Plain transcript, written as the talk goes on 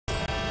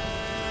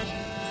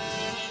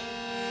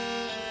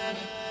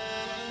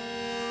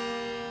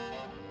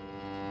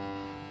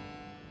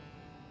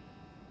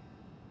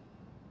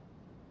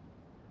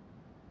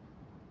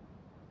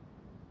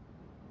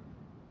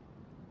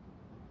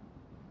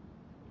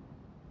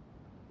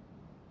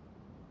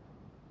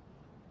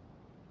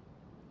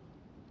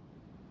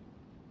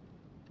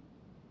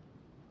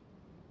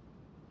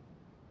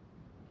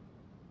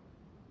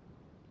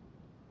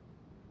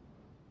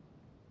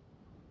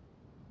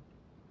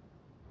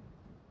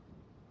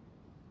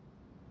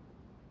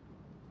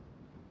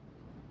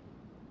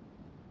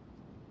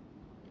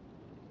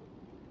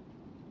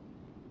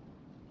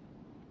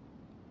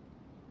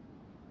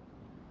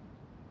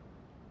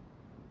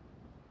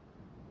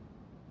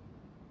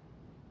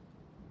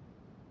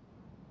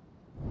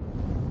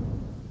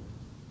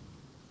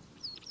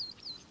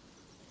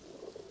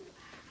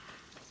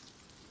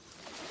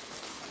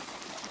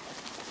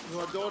You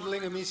are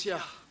dawdling,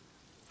 Amicia.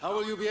 How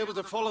will you be able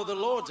to follow the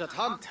lords at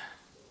hunt?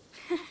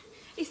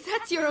 Is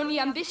that your only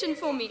ambition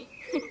for me?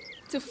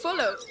 To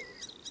follow?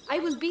 I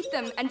will beat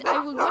them, and I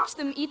will watch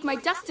them eat my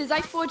dust as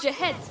I forge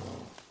ahead.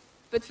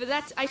 But for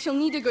that, I shall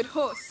need a good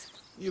horse.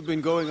 You've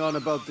been going on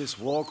about this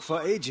walk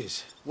for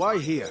ages. Why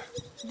here?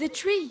 The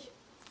tree.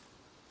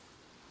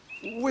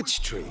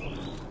 Which tree?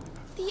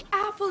 The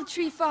apple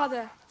tree,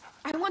 Father.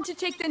 I want to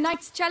take the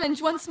Knight's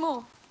Challenge once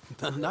more.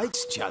 The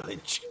Knight's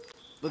Challenge?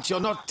 But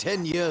you're not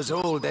 10 years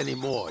old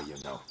anymore, you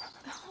know.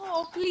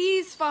 Oh,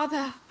 please,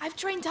 Father. I've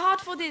trained hard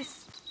for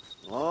this.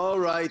 All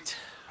right.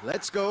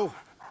 Let's go.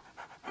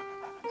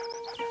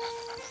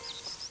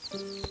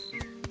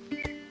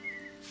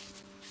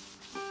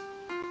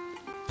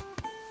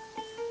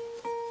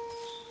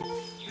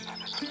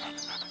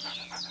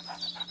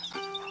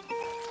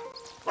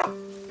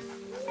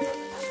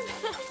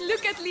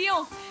 Look at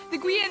Leon. The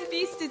Guyenne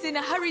beast is in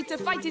a hurry to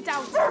fight it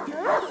out.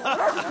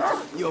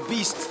 Your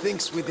beast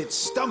thinks with its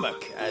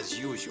stomach, as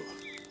usual.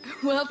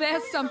 Well,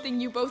 there's something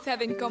you both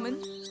have in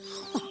common.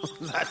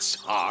 That's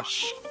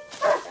harsh.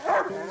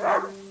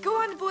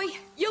 Go on, boy.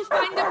 You'll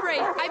find the prey.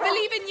 I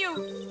believe in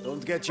you.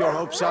 Don't get your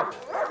hopes up.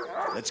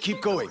 Let's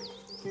keep going.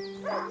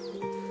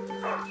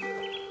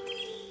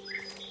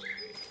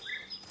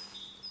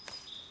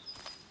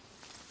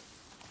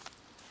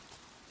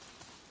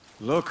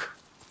 Look.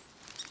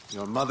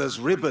 Your mother's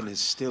ribbon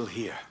is still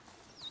here.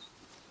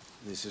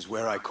 This is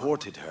where I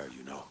courted her,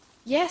 you know.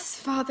 Yes,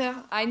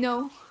 Father, I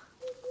know.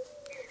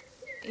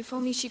 If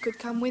only she could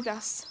come with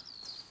us.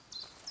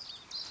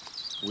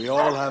 We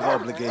all have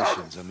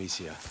obligations,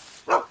 Amicia.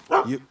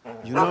 You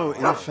know,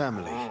 in a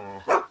family.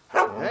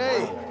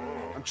 Hey!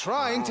 I'm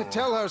trying to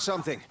tell her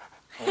something.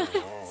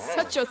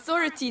 Such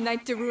authority,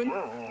 Knight de Rune.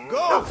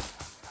 Go!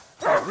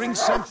 Bring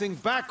something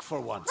back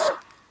for once.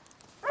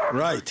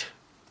 Right.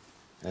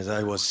 As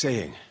I was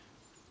saying,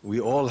 we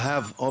all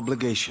have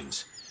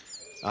obligations.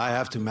 I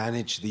have to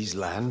manage these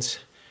lands.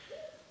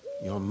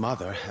 Your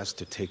mother has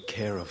to take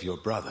care of your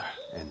brother,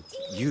 and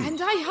you...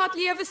 And I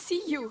hardly ever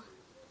see you.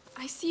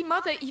 I see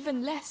Mother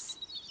even less.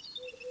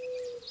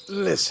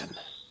 Listen.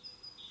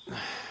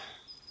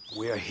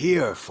 We're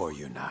here for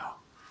you now.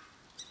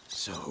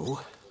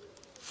 So,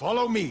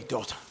 follow me,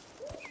 daughter.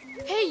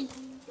 Hey,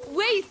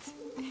 wait!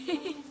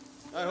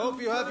 I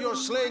hope you have your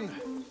sling.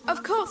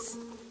 Of course.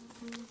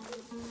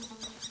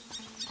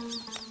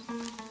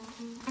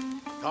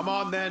 Come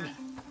on, then.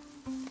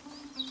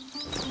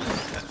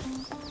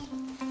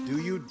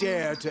 Do you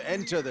dare to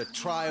enter the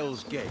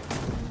Trials Gate?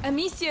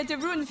 Amicia de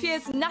Rune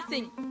fears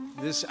nothing.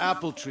 This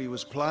apple tree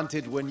was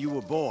planted when you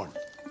were born.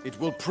 It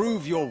will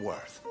prove your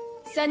worth.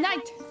 Sir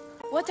Knight,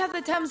 what are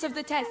the terms of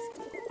the test?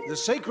 The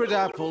sacred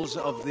apples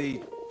of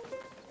the...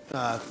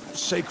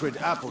 sacred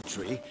apple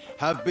tree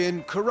have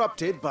been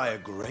corrupted by a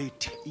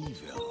great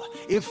evil.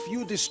 If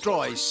you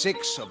destroy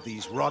 6 of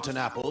these rotten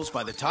apples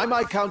by the time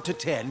I count to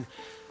 10,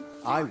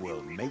 I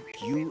will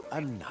make you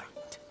a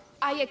knight.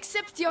 I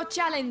accept your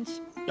challenge.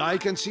 I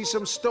can see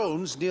some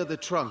stones near the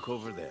trunk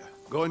over there.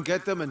 Go and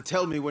get them and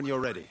tell me when you're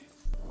ready.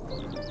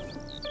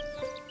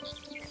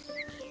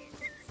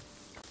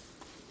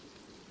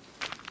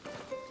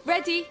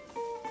 Ready?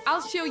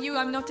 I'll show you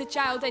I'm not a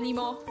child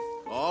anymore.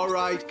 All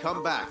right,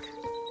 come back.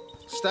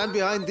 Stand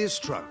behind this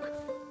trunk.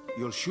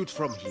 You'll shoot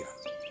from here.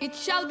 It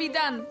shall be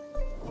done.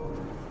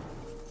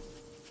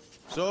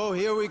 So,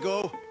 here we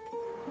go.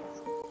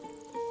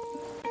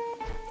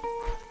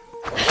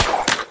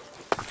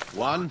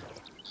 1,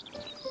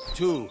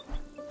 2,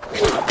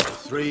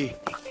 3,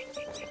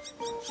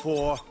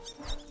 4,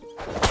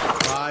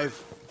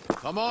 5.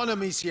 Come on,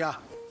 Amicia.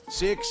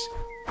 6,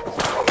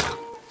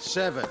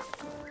 7,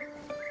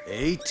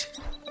 8.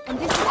 And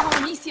this is how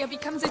Amicia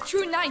becomes a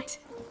true knight.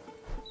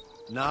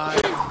 9.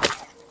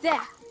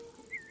 There.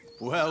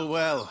 Well,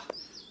 well.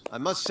 I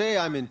must say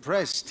I'm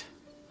impressed.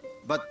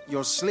 But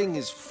your sling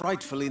is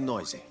frightfully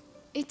noisy.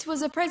 It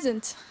was a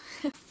present.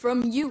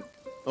 From you.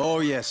 Oh,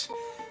 yes.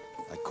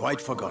 I'd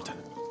quite forgotten.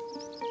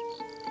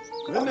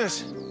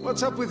 Goodness,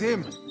 what's up with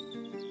him?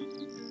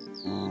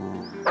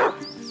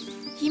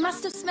 He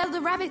must have smelled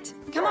a rabbit.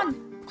 Come on,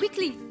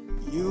 quickly.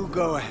 You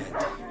go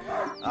ahead.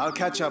 I'll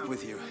catch up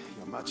with you.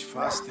 You're much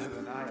faster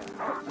than I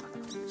am.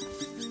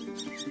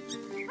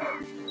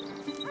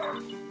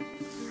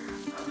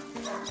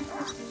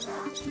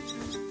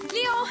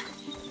 Leo!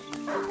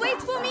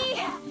 Wait for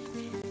me!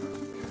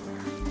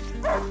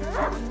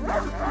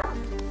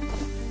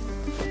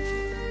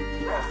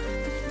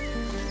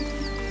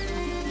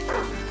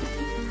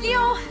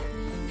 Leo!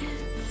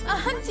 A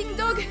hunting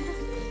dog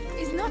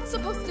is not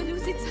supposed to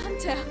lose its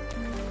hunter.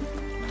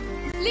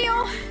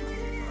 Leo!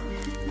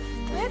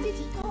 Where did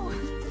he go?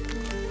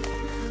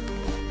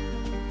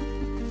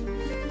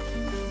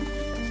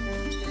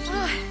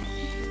 Ah,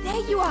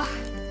 there you are.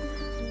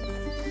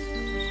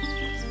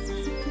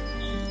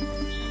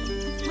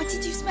 What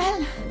did you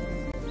smell?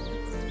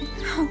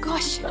 Oh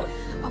gosh,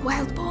 a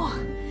wild boar.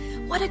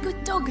 What a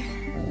good dog.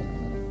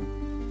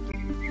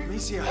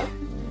 Amicia,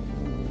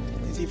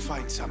 did he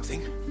find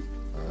something?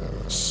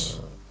 Shh.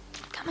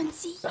 Come and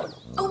see.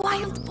 A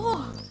wild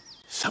boar.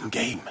 Some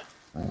game.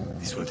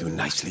 This will do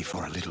nicely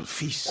for a little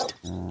feast.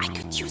 I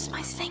could use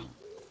my sling.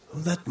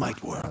 Well, that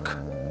might work.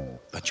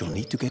 But you'll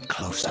need to get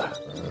closer.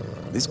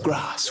 This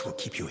grass will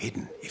keep you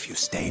hidden if you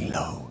stay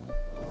low.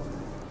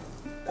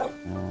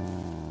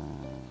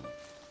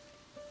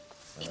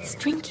 It's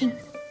drinking.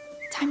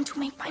 Time to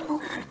make my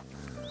move.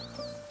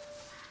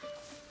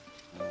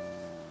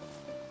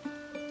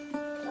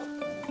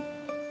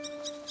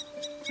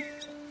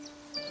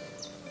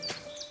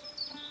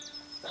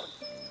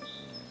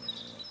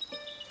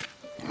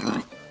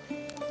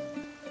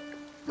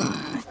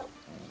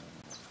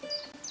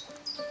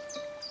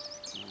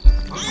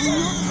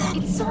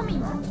 It saw me.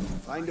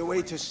 Find a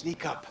way to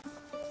sneak up.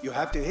 You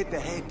have to hit the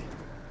head.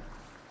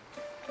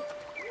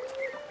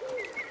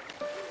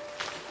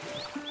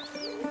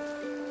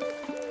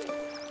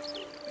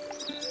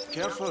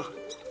 Careful.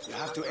 You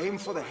have to aim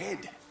for the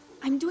head.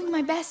 I'm doing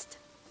my best.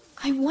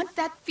 I want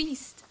that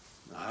feast.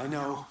 I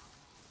know.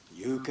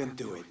 You can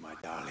do it, my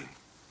darling.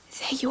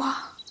 There you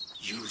are.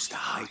 Use the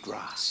high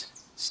grass.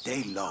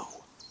 Stay low.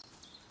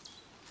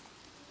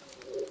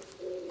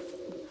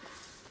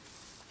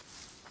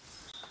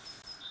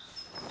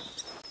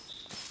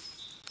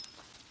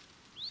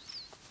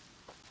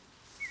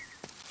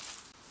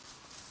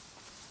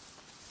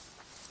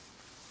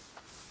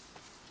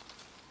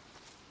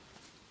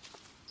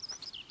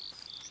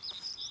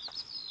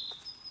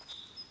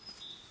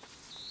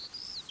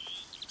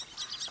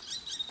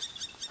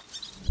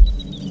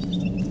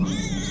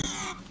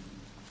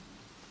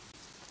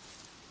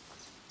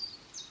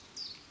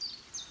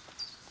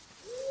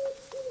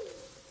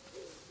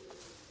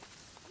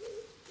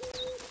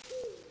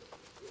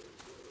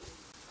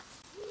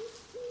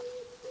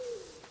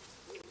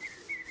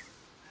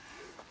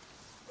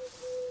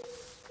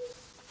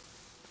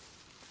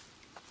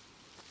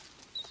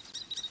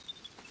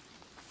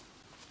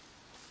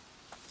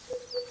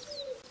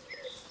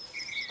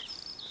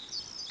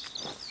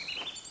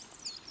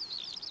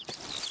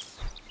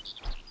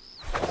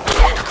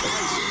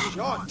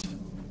 Shot!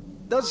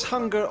 Does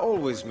hunger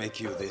always make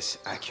you this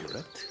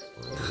accurate?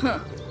 Huh.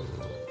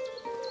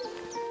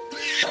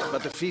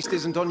 But the feast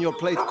isn't on your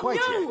plate quite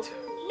yet.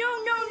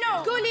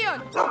 No! Go,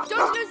 Leon!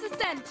 Don't lose the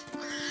scent!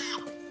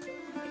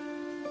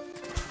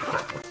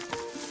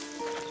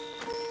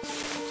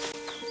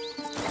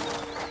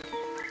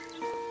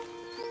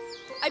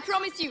 I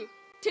promise you,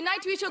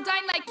 tonight we shall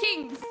dine like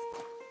kings!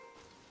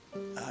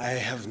 I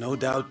have no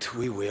doubt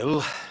we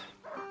will.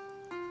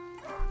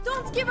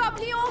 Don't give up,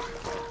 Leon!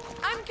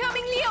 I'm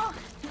coming, Leon!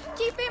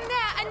 Keep him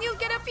there and you'll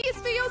get a piece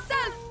for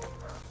yourself!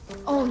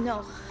 Oh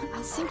no,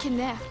 I'll sink in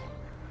there.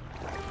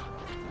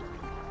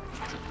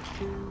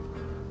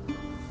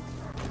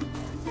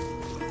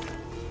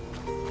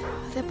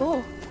 The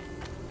bow.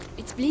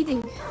 It's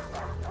bleeding.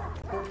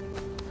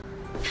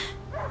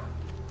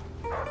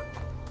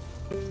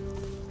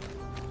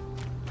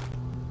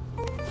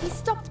 He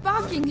stopped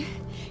barking.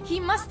 He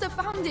must have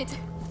found it.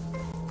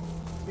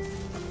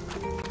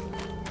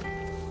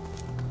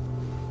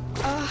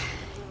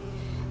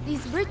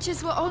 These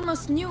breeches were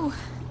almost new.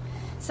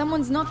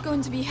 Someone's not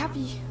going to be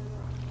happy.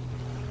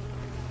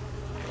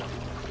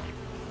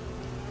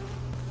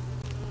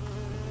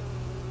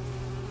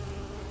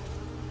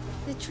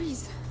 The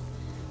trees.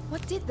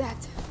 What did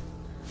that?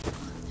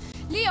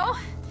 Leo!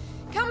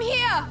 Come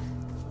here!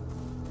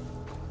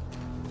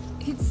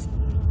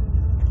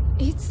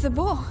 It's the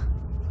boar.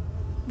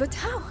 But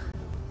how?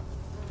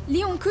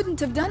 Leon couldn't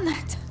have done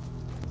that.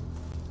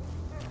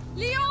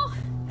 Leo!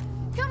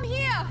 Come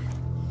here!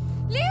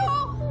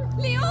 Leo!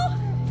 Leo!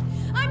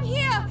 I'm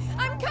here!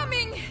 I'm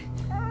coming!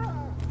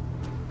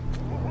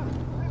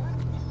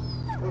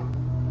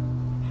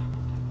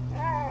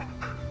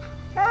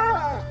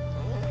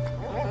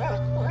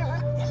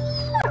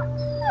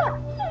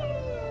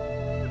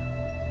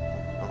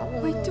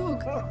 My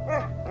dog.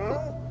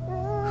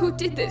 Who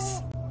did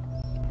this?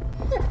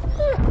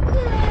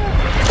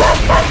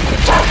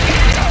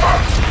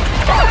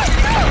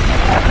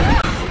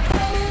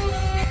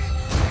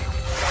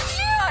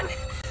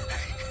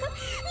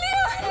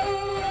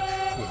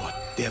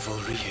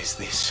 Devilry is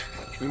this?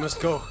 We must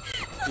go.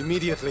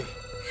 Immediately.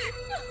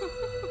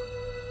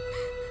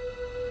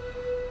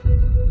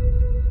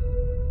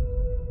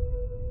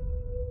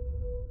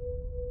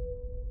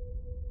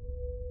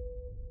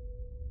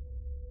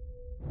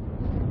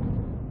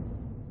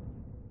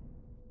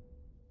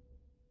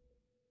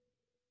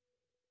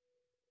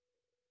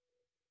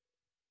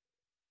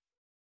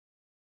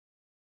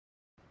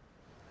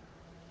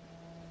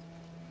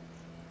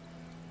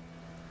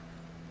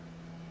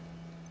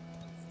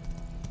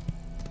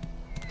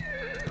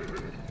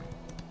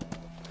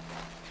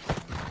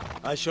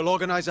 I shall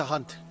organize a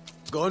hunt.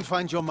 Go and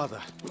find your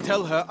mother.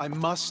 Tell her I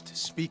must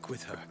speak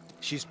with her.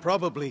 She's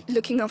probably...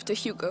 looking after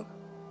Hugo.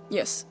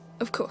 Yes,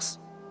 of course.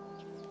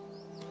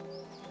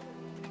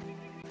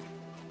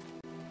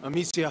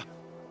 Amicia.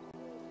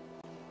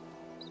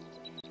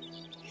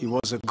 He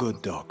was a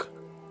good dog.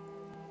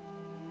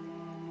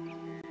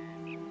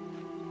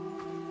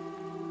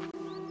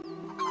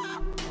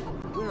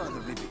 Where are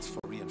the rivets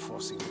for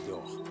reinforcing the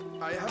door?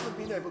 I haven't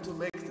been able to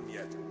make them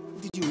yet.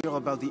 you hear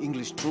about the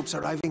English troops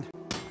arriving?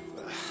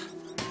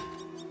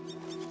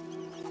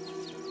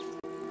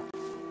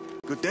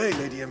 Good day,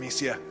 Lady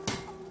Amicia.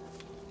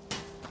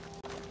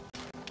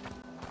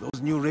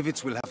 Those new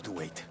rivets will have to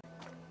wait.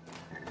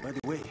 By the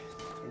way,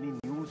 any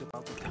news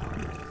about the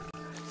town?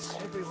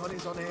 Everyone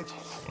is on edge.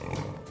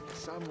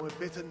 Some were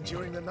bitten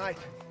during the night.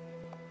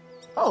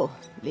 Oh,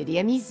 Lady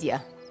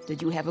Amicia.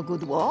 Did you have a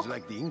good walk? It's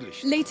like the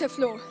English. Later,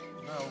 Flor.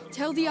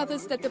 Tell the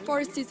others that the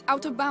forest is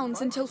out of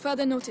bounds until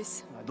further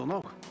notice. I don't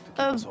know. To keep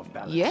us off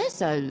balance.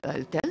 Yes, I'll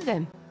tell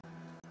them.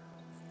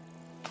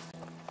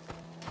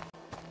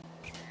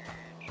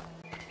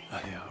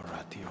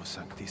 Ratio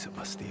Sancti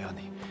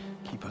Sebastiani,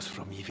 keep us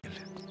from evil.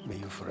 May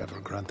you forever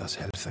grant us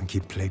health and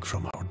keep plague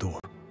from our door.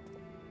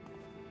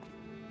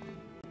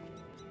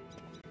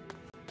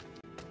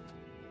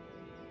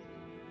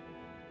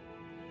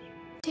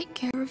 Take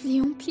care of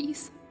Leon,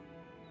 please.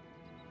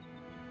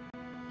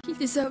 He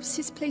deserves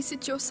his place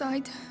at your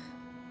side,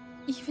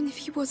 even if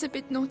he was a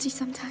bit naughty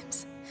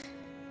sometimes.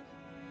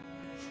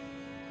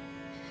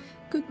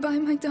 Goodbye,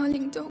 my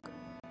darling dog.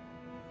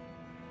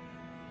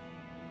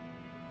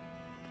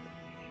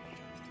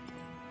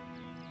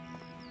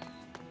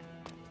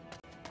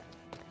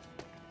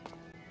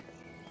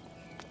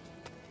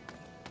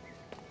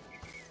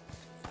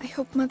 I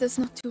hope Mother's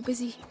not too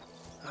busy.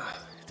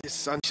 This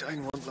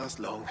sunshine won't last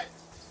long.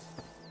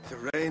 The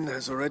rain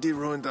has already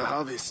ruined the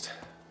harvest.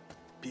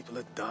 People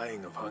are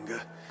dying of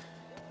hunger.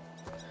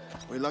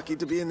 We're lucky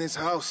to be in this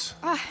house.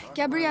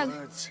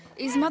 Gabrielle,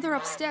 is Mother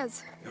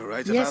upstairs? You're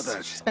right about Yes,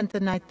 that. she spent the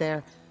night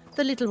there.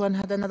 The little one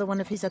had another one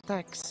of his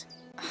attacks.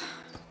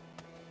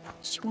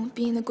 She won't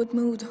be in a good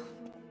mood.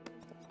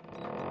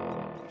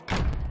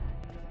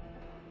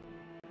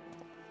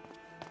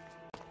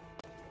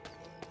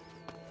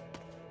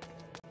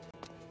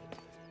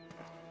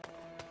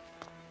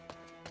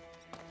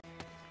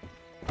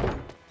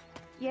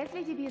 Yes,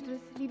 Lady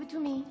Beatrice, leave it to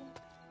me.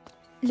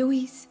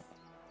 Louise,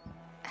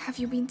 have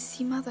you been to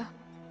see Mother?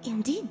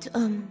 Indeed,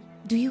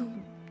 do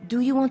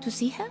you want to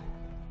see her?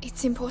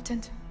 It's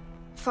important.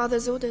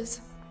 Father's orders.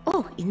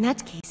 Oh, in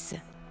that case,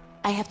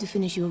 I have to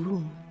finish your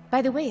room.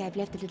 By the way, I've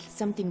left a little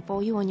something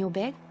for you on your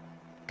bed.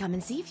 Come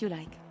and see if you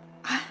like.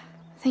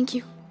 Thank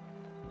you.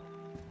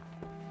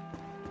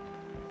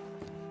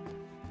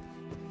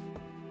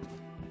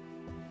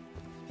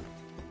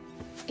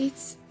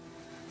 It's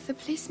the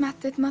placemat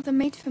that Mother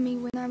made for me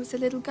when I was a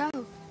little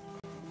girl.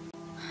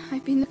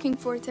 I've been looking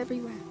for it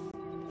everywhere.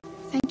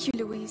 Thank you,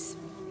 Louise.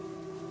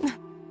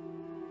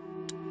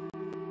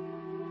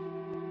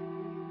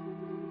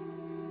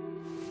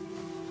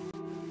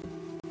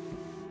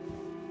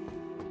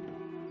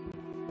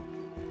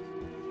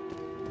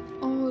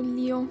 Oh,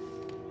 Leon.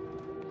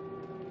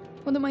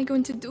 What am I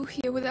going to do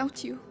here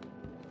without you?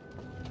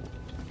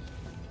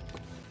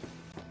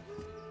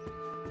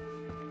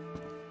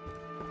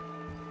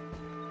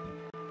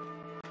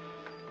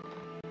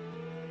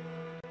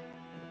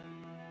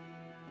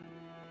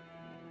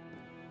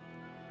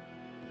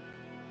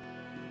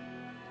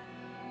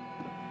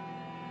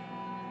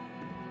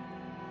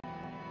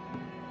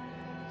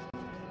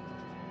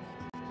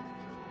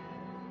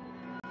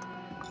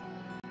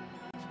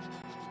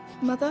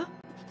 Mother?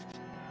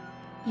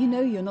 You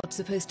know you're not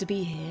supposed to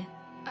be here.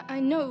 I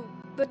know,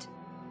 but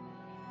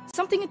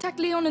something attacked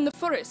Leon in the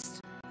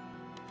forest.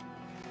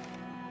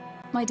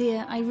 My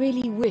dear, I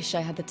really wish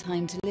I had the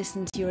time to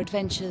listen to your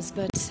adventures,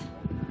 but...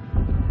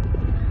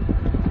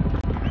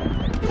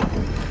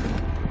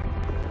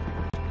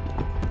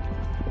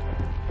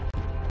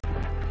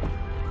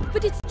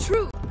 But it's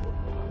true.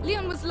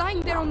 Leon was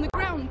lying there on the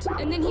ground,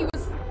 and then he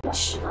was...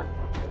 Shh!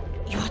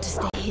 You are to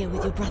stay here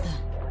with your brother.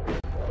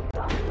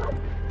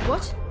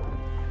 What?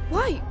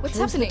 Why? What's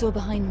Close happening? the door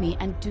behind me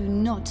and do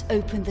not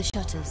open the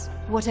shutters,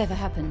 whatever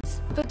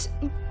happens. But...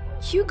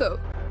 Hugo...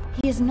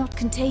 He is not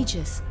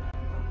contagious.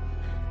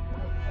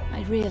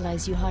 I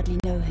realize you hardly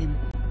know him,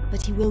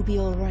 but he will be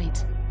all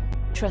right.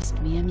 Trust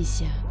me,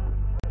 Amicia.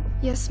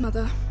 Yes,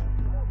 Mother.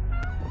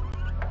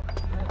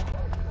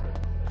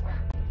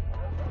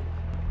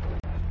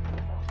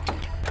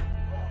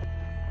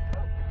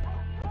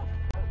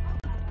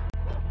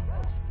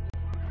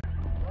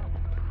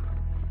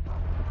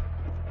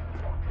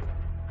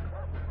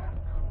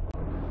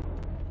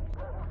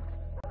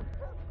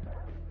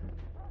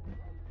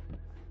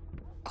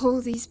 All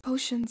these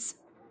potions.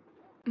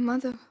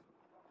 Mother,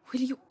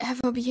 will you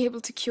ever be able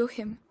to cure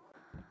him?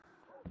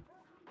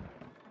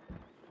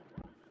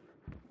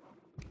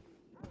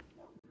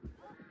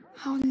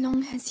 How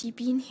long has he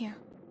been here?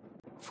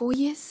 4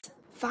 years?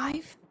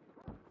 5?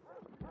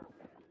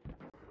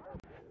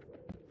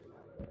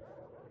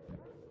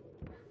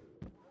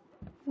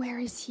 Where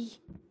is he?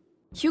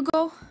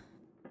 Hugo...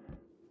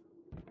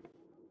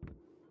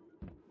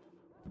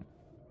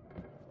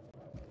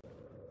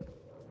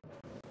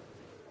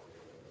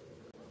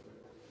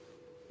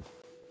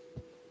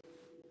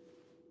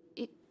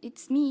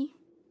 It's me.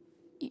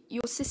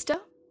 Your sister?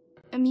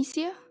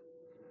 Amicia?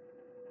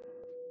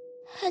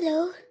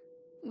 Hello.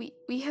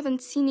 We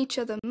haven't seen each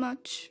other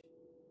much.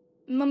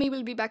 Mummy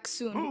will be back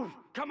soon. Move!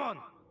 Come on!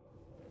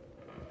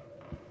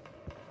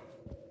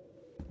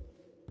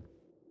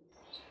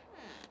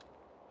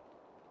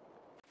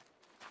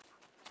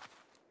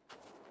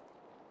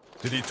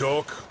 Did he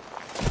talk?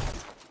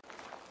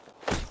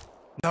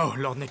 No,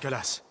 Lord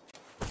Nicholas.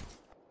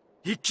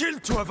 He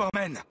killed 2 of our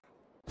men.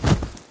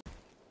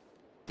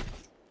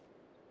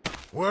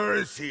 Where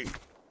is he?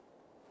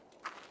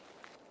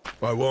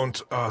 I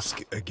won't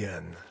ask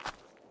again.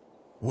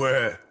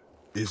 Where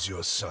is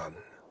your son?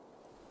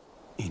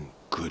 In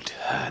good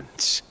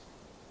hands.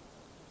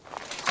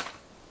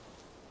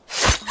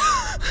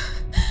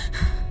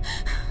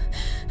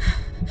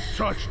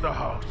 Search the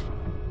house.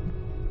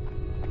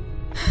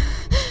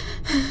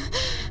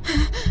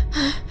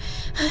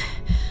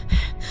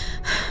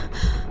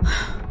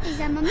 Is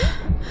that Mommy?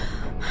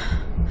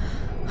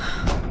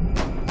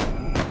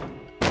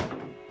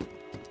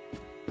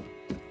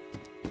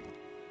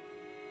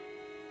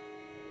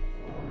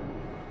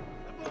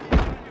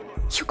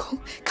 Hugo,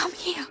 come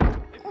here.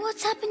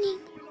 What's happening?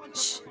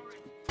 Shh.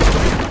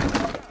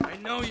 I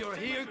know you're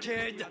here,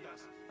 kid.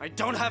 I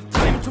don't have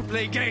time to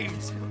play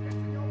games.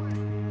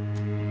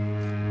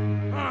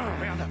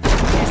 Where the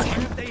f***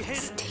 have they hid?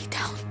 Stay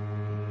down.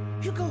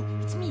 Hugo,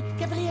 it's me,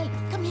 Gabriel.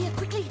 Come here,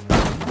 quickly.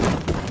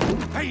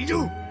 Hey,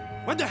 you!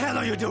 What the hell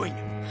are you doing?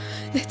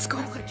 Let's go.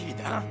 That's the kid,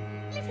 huh?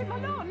 Leave him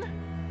alone.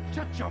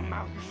 Shut your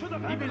mouth. You should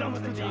have. He belongs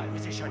to the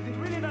Inquisition. Is it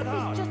really that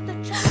hard? Just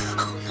a child.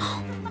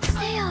 Oh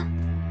There.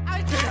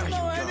 I There don't you know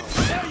go.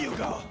 anything. There you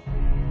go.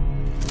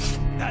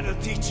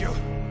 That'll teach you.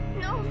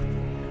 No.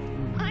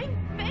 I'm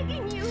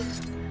begging you.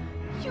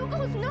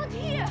 Hugo's not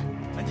here.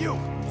 And you,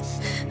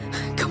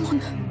 no. Come on.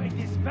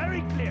 make this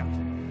very clear.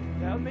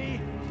 Tell me,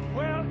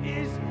 where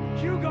is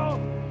Hugo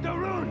the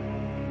Rune?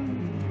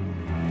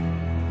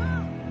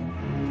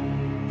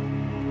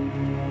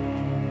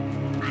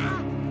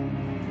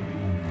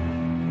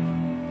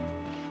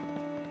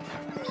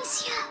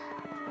 Amicia,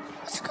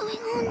 what's going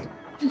on?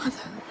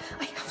 Mother.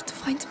 I have to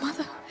find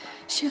Mother.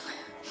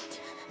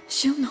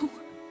 She'll know.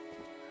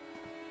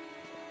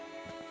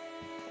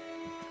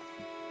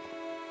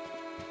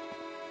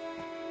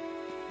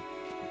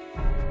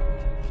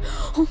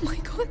 Oh my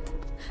God.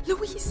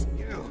 Louise.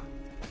 You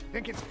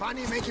think it's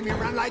funny making me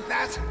run like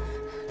that?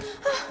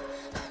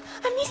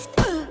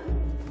 Amicia.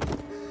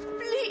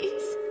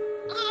 Please.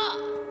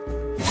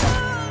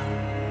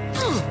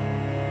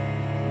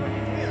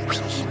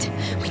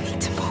 We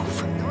need to move.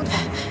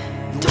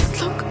 Don't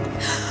look.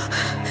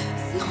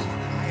 No.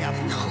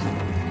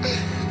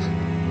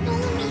 No,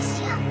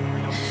 Amicia.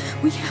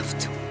 We have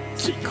to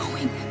keep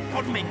going.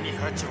 Don't make me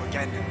hurt you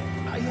again.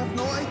 I have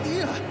no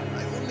idea.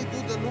 I only do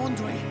the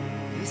laundry.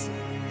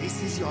 This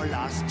is your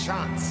last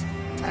chance.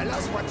 Tell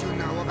us what you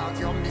know about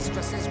your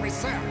mistress's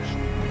research.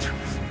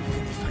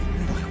 If I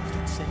knew, I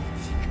wouldn't say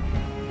anything.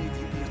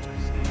 Lady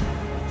Beatrice.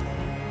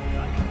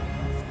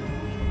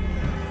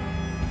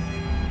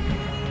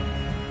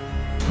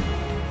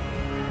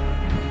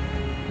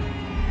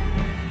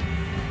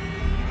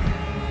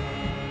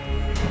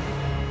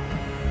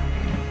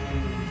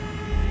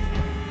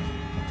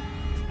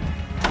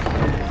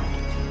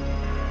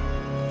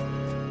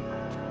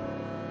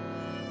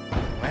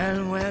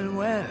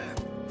 Well.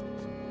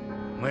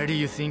 Where do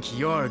you think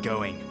you're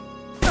going?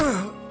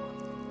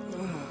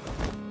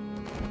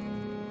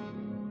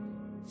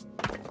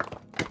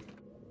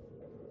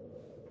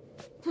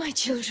 My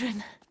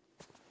children.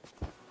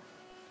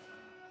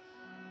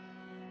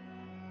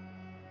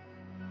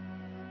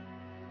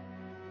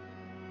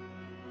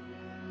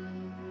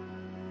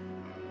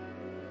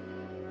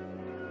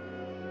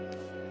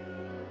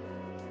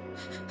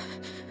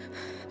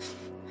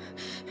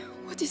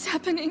 What is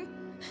happening?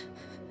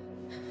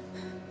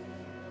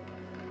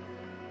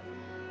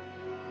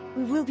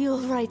 We will be all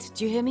right,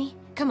 do you hear me?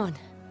 Come on.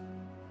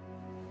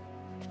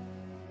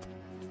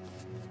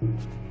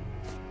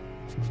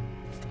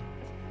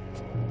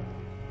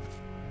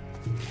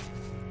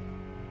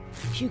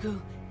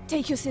 Hugo,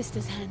 take your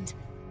sister's hand.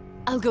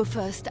 I'll go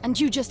first, and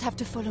you just have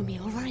to follow me,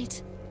 all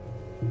right?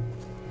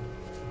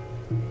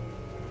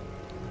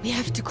 We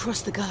have to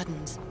cross the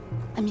gardens.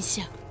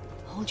 Amicia,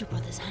 hold your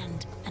brother's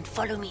hand and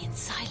follow me in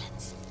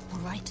silence, all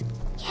right?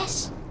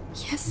 Yes.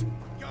 Yes.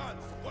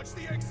 Guards, watch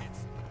the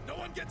exits. No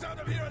one gets out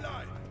of here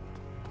alive.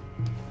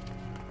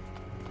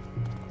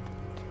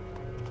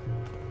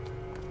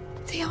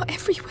 They are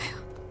everywhere.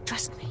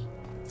 Trust me.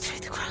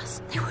 Through the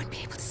grass, they won't be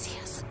able to see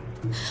us.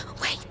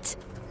 Wait.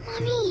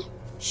 Mommy.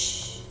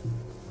 Shh.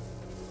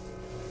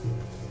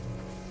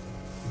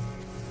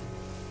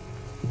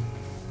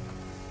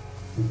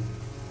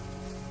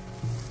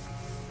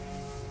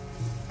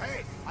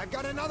 Hey, I've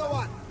got another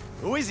one.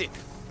 Who is it?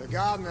 The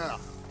gardener.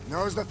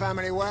 Knows the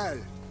family well.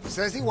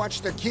 Says he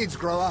watched the kids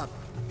grow up.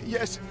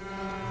 Yes,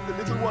 the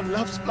little one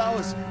loves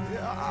flowers.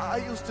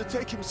 I used to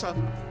take him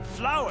some.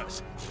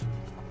 Flowers.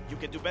 You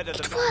can do better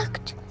than It that.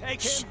 worked.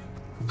 Take him.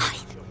 Hi.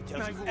 He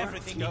tells you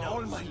everything he knows.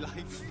 all my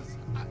life.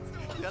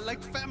 They're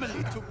like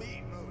family to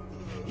me.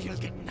 You'll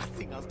get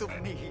nothing out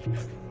of me.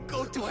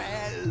 Go to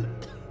hell.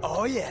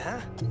 Oh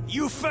yeah?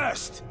 You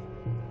first.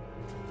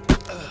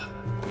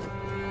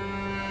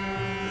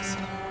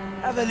 Listen,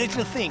 have a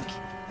little think,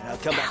 and I'll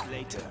come back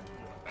later.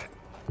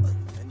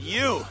 And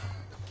you,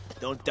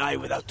 don't die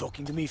without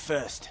talking to me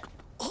first.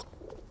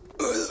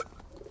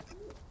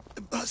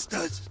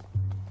 Bastards!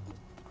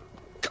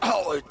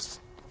 Cowards!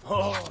 We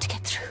have to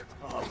get through.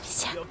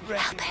 Amicia,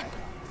 help him.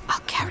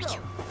 I'll carry you.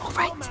 All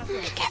right.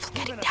 Be careful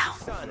getting down.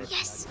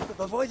 Yes. Could have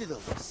avoided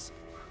all this.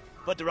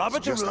 But the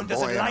Robert Just a Rune boy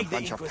doesn't and like a the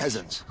bunch of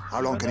Inquisition. peasants.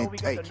 How long can it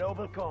take?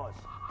 Look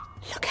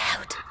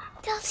out.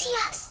 They'll see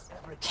us.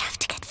 We have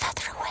to get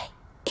further away.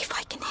 If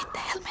I can hit the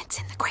helmets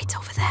in the crates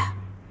over there,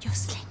 your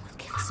sling will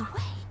give us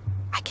away.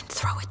 I can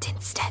throw it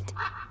instead.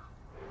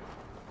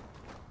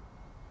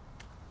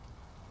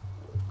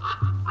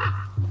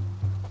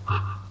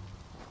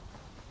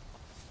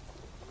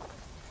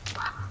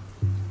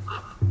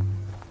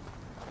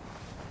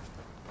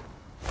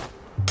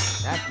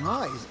 That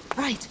noise.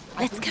 Right,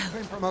 let's go.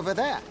 Came from over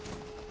there.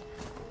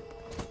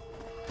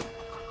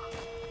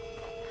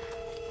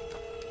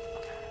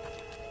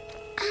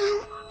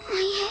 Ow,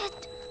 my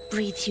head.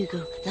 Breathe,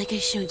 Hugo, like I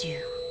showed you.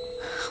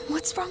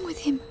 What's wrong with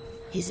him?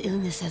 His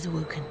illness has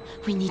awoken.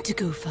 We need to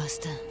go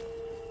faster.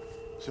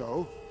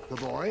 So, the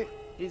boy?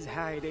 He's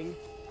hiding,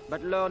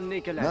 but Lord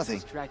Nicholas Nothing.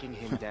 is tracking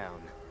him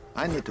down.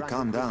 I need to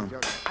calm down.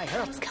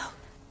 Let's go.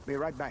 Be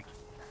right back.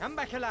 Come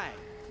back alive.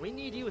 We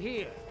need you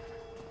here.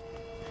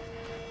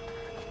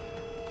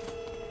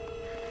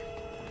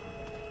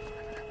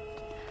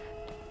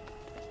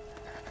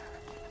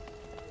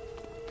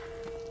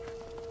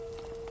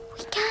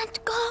 We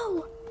can't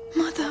go.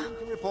 Mother.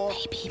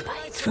 Maybe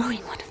by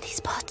throwing one of these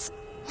pots.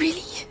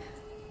 Really?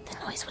 The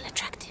noise will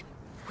attract him.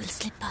 We'll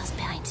slip past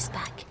behind his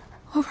back.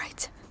 All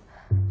right.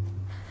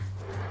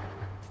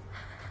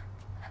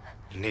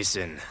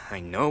 Listen, I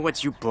know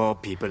what you poor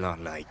people are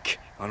like.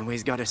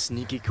 Always got a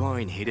sneaky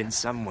coin hidden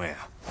somewhere.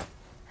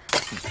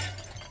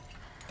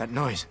 That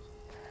noise.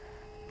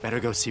 Better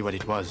go see what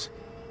it was.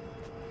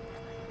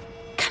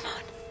 Come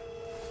on.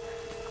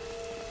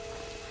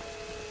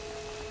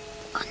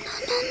 Oh,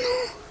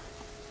 no.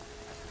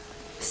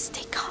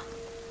 Stay calm.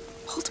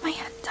 Hold my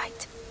hand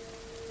tight.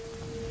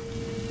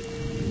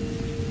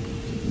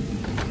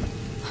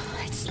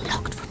 It's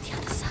locked from the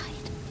other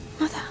side.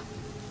 Mother,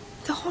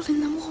 the hole in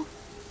the wall.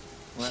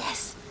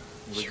 Yes.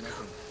 Hugo,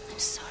 I'm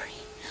sorry.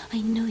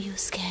 I know you're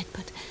scared,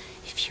 but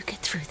if you get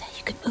through there,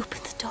 you can open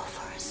the door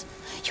for us.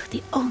 You're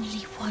the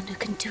only one who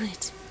can do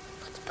it.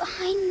 What's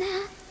behind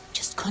there?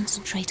 Just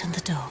concentrate on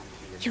the door.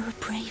 You're a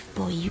brave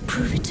boy. You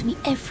prove it to me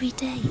every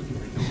day.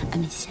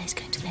 Amicia is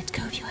going to let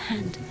go of your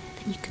hand.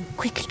 Then you can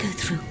quickly go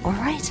through, all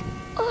right?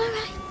 All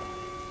right.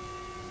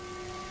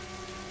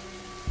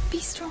 Be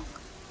strong.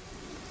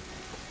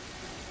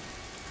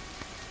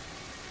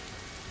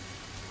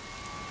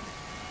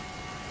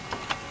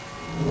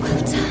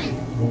 Well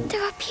done.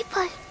 There are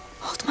people.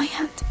 Hold my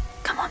hand.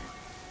 Come on.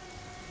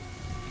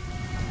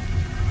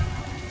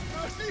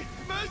 Mercy!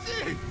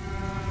 Mercy!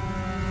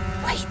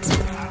 Wait.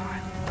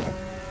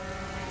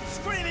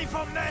 Screaming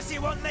for mercy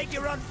won't make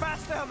you run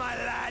faster, my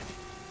lad.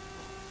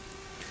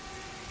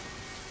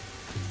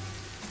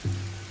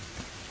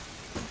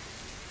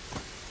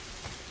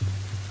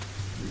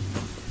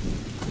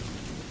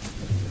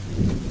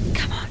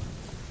 Come on.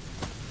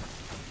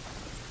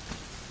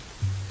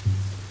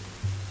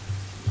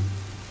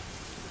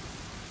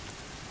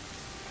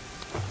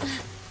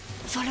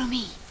 Follow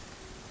me.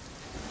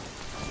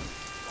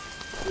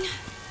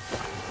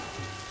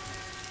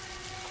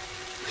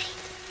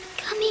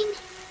 Coming.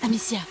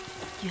 Amicia,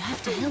 you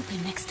have to help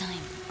him next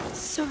time.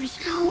 Sorry.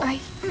 Ow, I...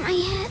 my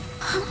head.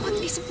 What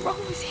is wrong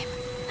with him?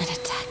 An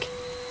attack.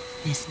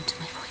 Listen to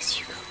my voice,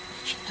 Hugo.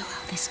 You know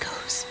how this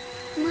goes.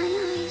 My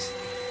eyes.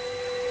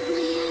 My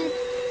head.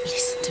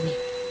 Listen to me.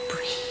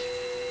 Breathe.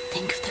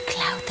 Think of the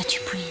cloud that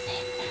you breathe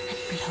in and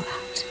blow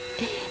out.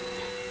 In,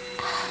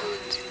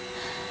 out.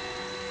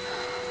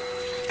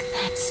 Like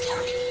that,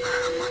 slowly.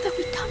 Mother,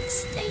 we can't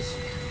stay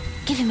here.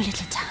 Give him a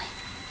little time.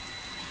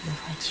 Are you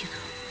alright, Hugo?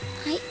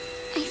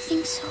 I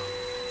think so.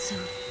 So,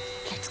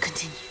 let's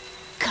continue.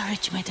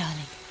 Courage, my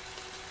darling.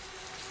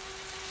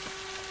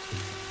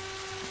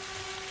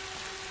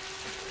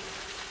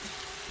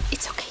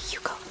 It's okay,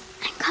 Hugo.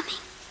 I'm coming.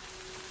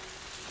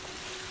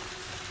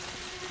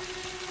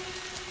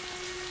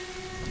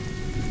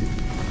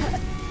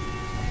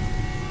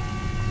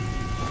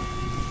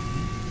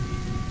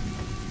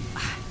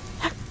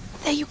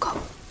 There you go.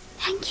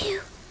 Thank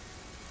you.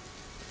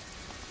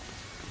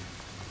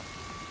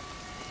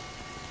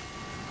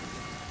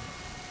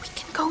 We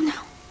can go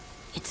now.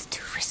 It's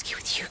too risky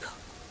with Hugo.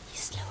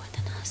 He's slower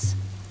than us.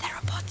 There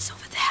are bots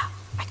over there.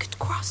 I could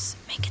cross,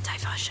 make a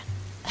diversion.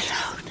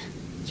 Alone?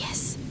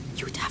 Yes,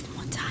 you'd have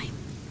more time.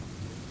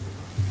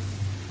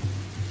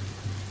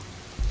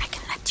 I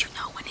can let you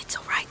know when it's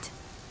all right.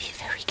 Be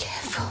very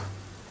careful.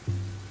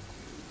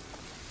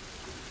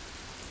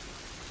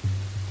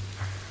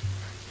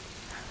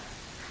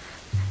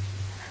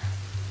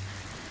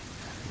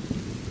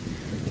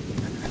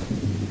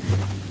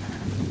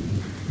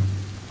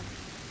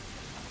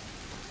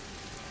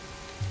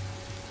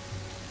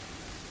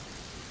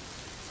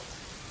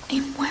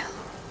 I'm well.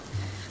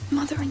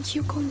 Mother and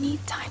Hugo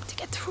need time to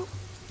get through.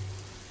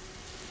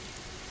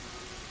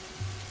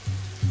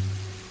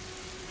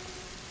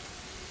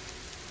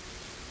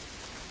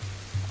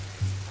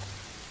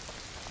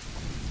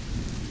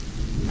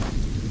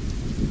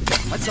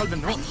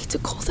 I need to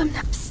call them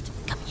now. Psst,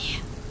 come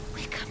here.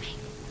 We're coming.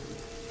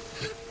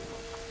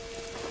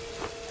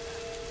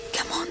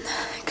 Come on,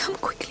 come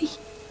quickly.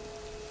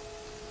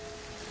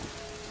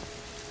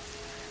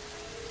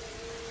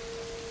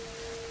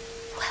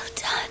 Well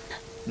done.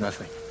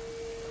 Nothing.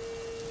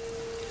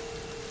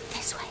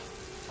 This way.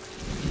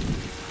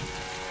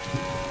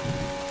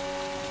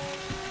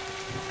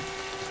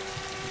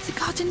 The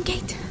garden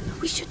gate.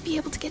 We should be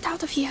able to get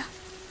out of here.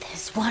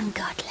 There's one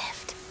guard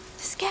left.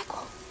 The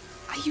scarecrow.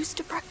 I used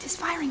to practice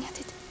firing at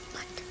it.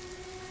 But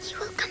he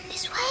will come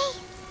this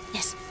way.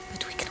 Yes,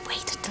 but we can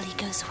wait until he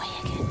goes away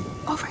again.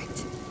 All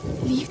right.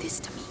 Leave this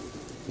to me.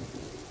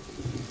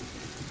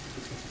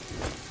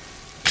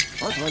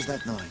 What was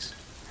that noise?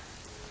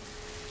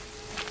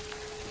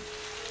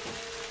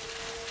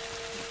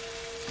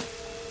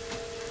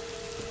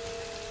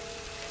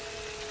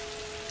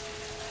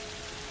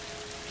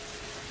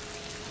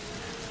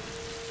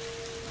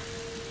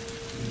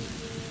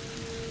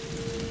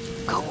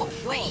 Go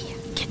away.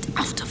 Get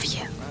out of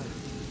here.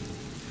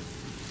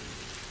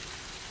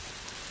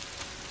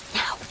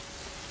 Now.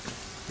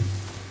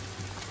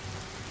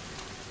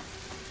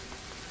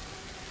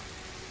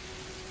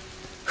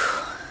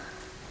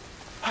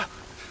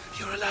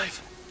 You're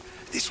alive.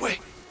 This way.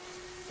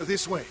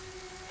 This way.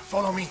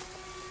 Follow me.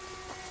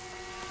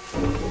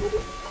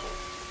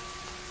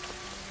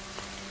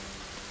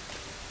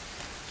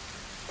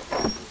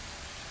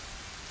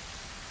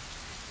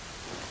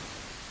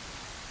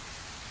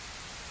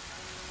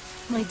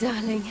 My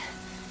darling.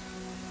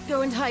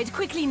 Go and hide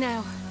quickly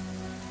now.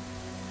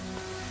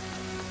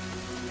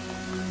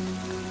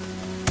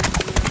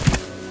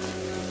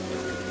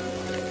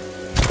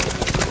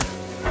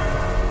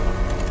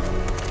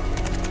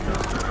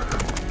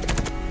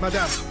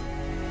 Madame,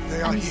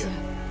 they are Amicia, here.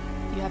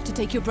 you have to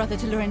take your brother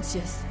to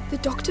Laurentius. The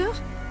doctor?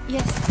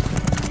 Yes,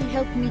 he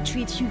helped me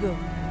treat Hugo.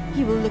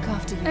 He will look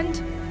after you.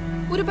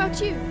 And what about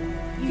you?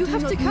 You do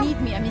have to not come.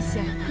 need me,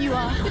 Amicia. You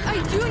are. But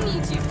I do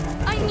need you.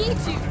 I need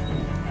you.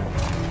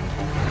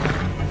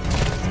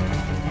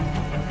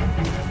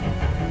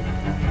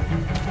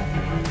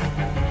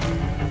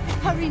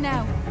 Hurry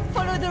now.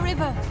 Follow the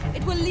river.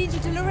 It will lead you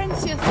to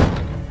Laurentius.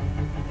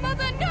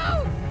 Mother,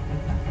 no!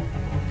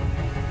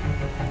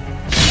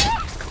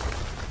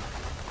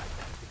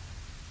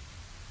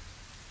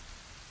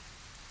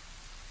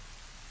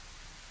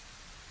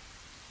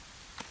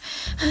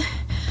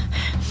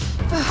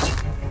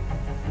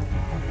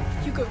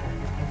 Hugo,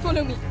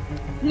 follow me.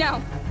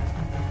 Now.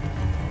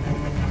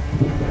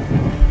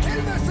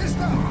 Kill the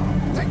sister!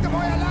 Take the boy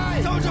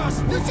alive!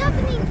 Soldiers! What's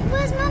happening?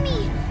 Where's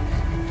Mommy?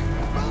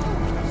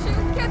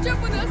 She'll catch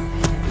up with us.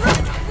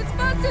 Run as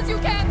fast as you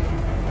can.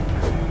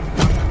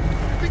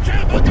 Be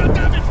careful!